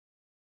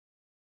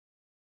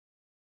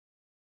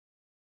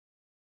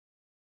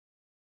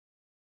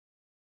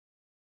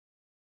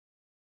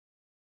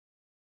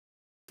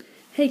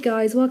Hey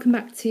guys, welcome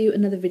back to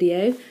another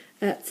video.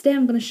 Today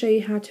I'm going to show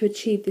you how to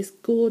achieve this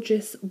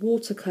gorgeous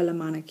watercolour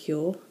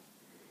manicure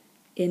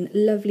in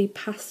lovely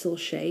pastel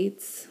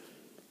shades.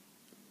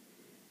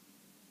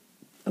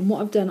 And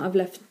what I've done, I've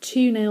left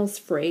 2 nails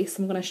free,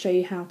 so I'm going to show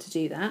you how to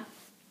do that.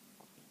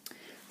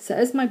 So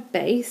as my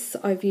base,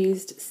 I've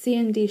used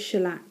CND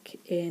Shellac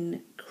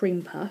in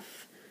Cream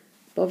Puff.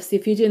 But obviously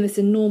if you're doing this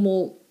in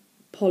normal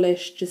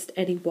polish, just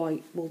any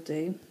white will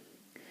do.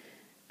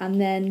 And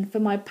then for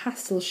my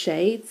pastel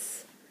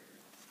shades,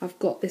 I've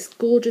got this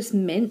gorgeous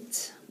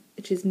mint,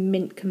 which is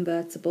mint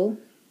convertible,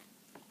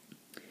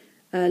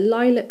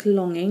 Lilac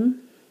Longing,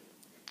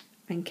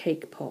 and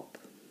Cake Pop.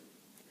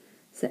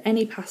 So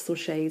any pastel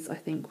shades I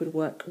think would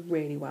work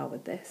really well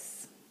with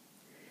this.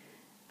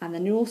 And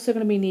then you're also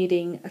going to be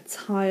needing a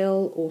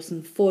tile or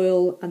some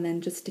foil, and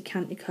then just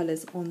decant your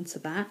colours onto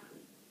that.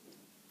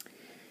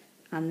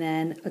 And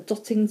then a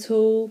dotting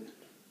tool.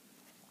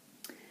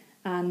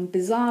 And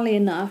bizarrely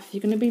enough,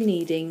 you're going to be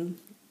needing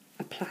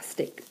a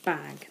plastic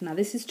bag. Now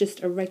this is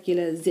just a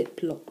regular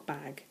Ziploc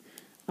bag,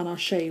 and I'll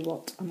show you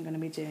what I'm going to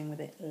be doing with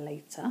it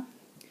later.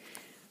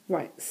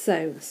 Right,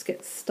 so let's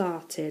get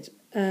started.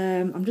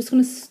 I'm just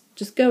going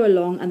to go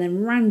along and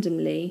then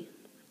randomly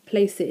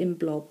place it in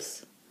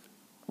blobs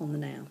on the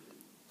nail.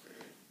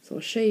 So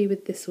I'll show you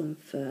with this one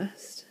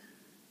first.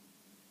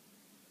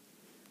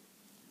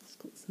 It's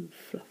got some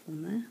fluff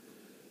on there.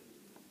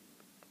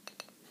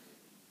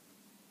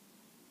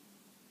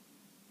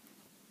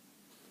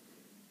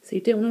 So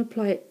you don't want to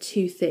apply it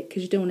too thick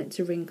because you don't want it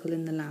to wrinkle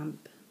in the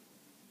lamp.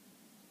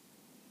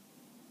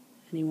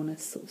 And you want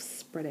to sort of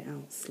spread it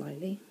out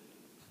slightly.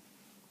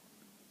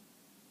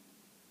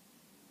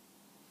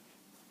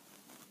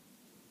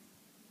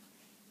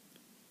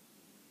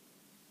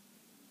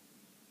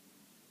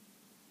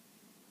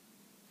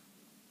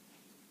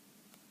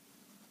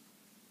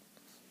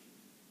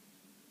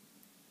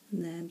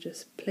 And then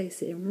just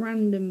place it in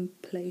random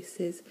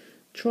places.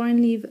 Try and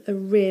leave a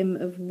rim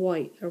of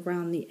white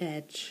around the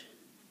edge.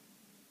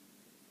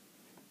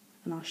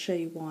 And I'll show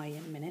you why in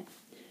a minute.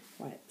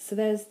 Right, so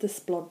there's the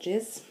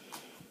splodges.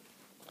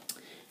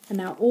 And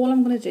now all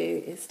I'm going to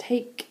do is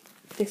take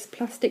this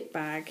plastic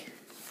bag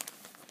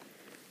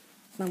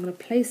and I'm going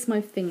to place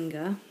my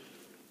finger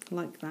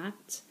like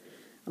that,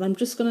 and I'm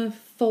just going to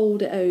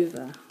fold it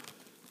over.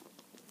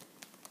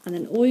 And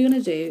then all you're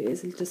going to do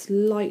is just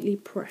lightly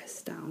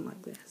press down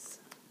like this.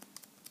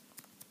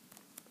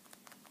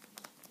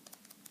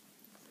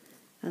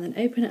 And then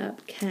open it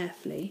up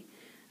carefully.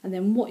 And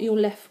then what you're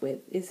left with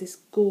is this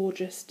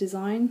gorgeous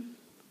design.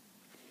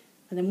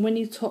 And then when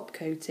you top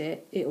coat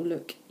it, it'll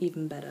look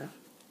even better.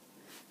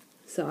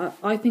 So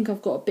I think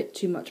I've got a bit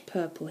too much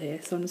purple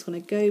here, so I'm just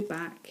going to go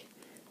back,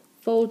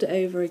 fold it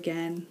over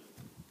again,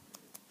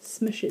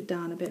 smush it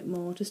down a bit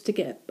more, just to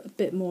get a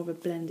bit more of a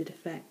blended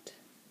effect.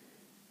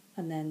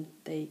 And then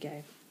there you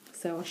go.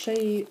 So I'll show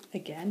you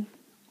again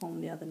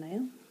on the other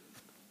nail.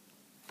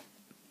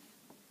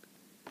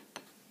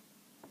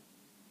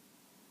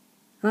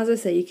 And as I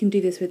say, you can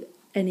do this with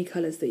any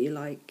colours that you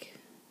like.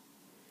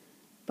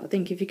 But I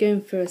think if you're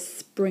going for a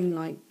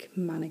spring-like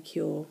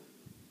manicure,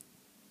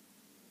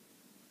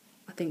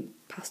 I think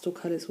pastel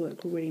colours work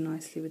really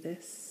nicely with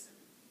this.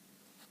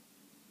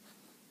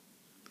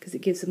 Because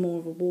it gives a more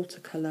of a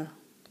watercolour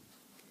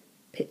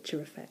picture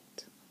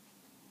effect.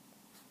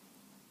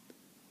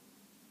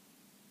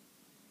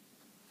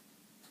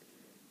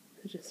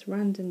 So just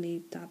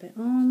randomly dab it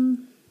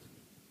on.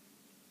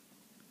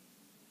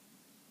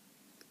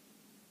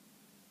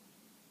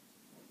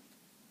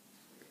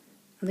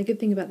 And the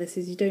good thing about this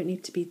is you don't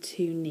need to be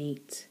too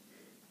neat,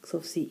 because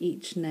obviously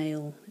each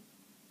nail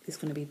is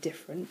going to be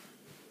different.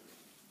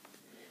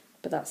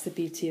 But that's the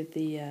beauty of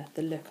the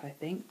look, I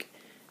think.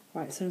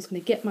 Right, so I'm just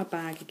going to get my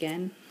bag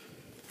again,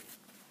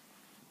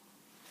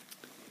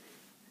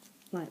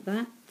 like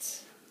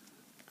that,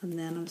 and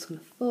then I'm just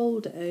going to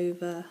fold it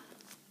over,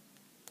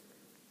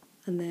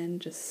 and then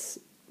just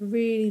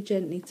really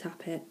gently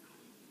tap it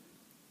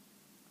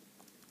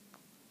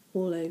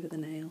all over the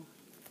nail.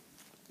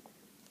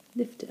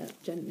 Lift it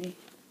up gently,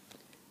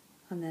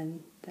 and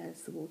then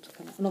there's the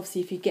watercolour. And obviously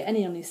if you get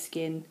any on your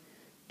skin,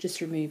 just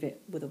remove it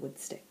with a wood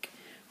stick.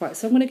 Right,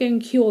 so I'm going to go and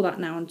cure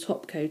that now and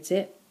top coat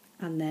it,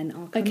 and then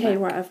I'll come back.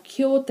 Right, I've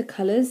cured the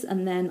colours,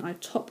 and then I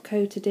top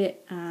coated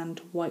it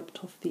and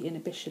wiped off the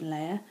inhibition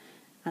layer,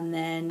 and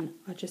then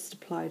I just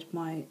applied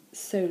my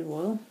soda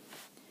oil,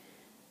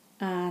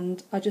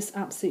 and I just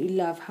absolutely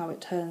love how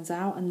it turns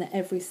out, and that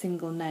every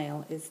single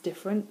nail is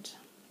different.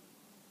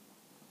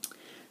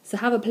 So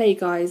have a play,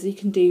 guys. You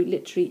can do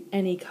literally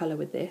any colour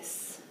with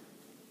this.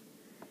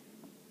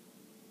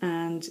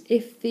 And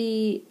if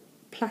the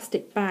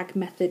plastic bag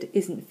method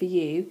isn't for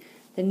you,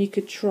 then you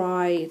could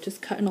try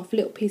just cutting off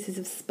little pieces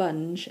of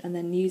sponge and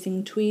then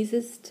using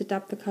tweezers to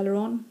dab the colour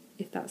on,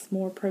 if that's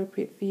more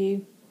appropriate for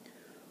you.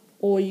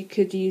 Or you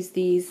could use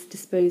these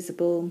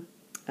disposable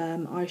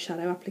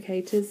eyeshadow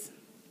applicators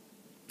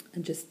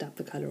and just dab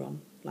the colour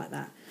on like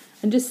that.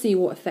 And just see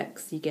what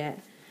effects you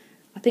get.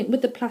 I think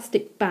with the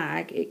plastic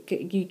bag,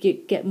 you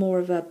get more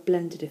of a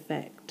blended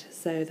effect,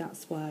 so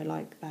that's why I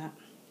like that.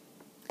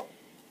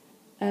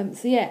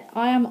 So yeah,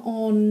 I am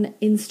on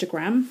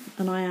Instagram,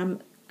 and I am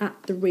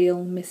at The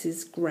Real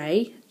Mrs.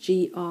 Grey,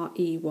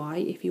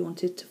 Grey, if you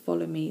wanted to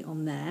follow me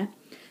on there.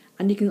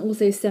 And you can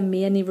also send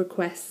me any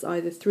requests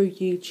either through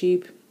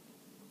YouTube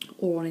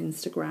or on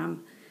Instagram,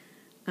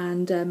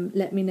 and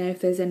let me know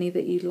if there's any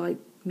that you'd like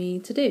me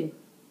to do.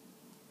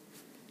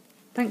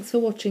 Thanks for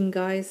watching,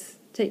 guys.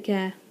 Take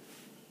care.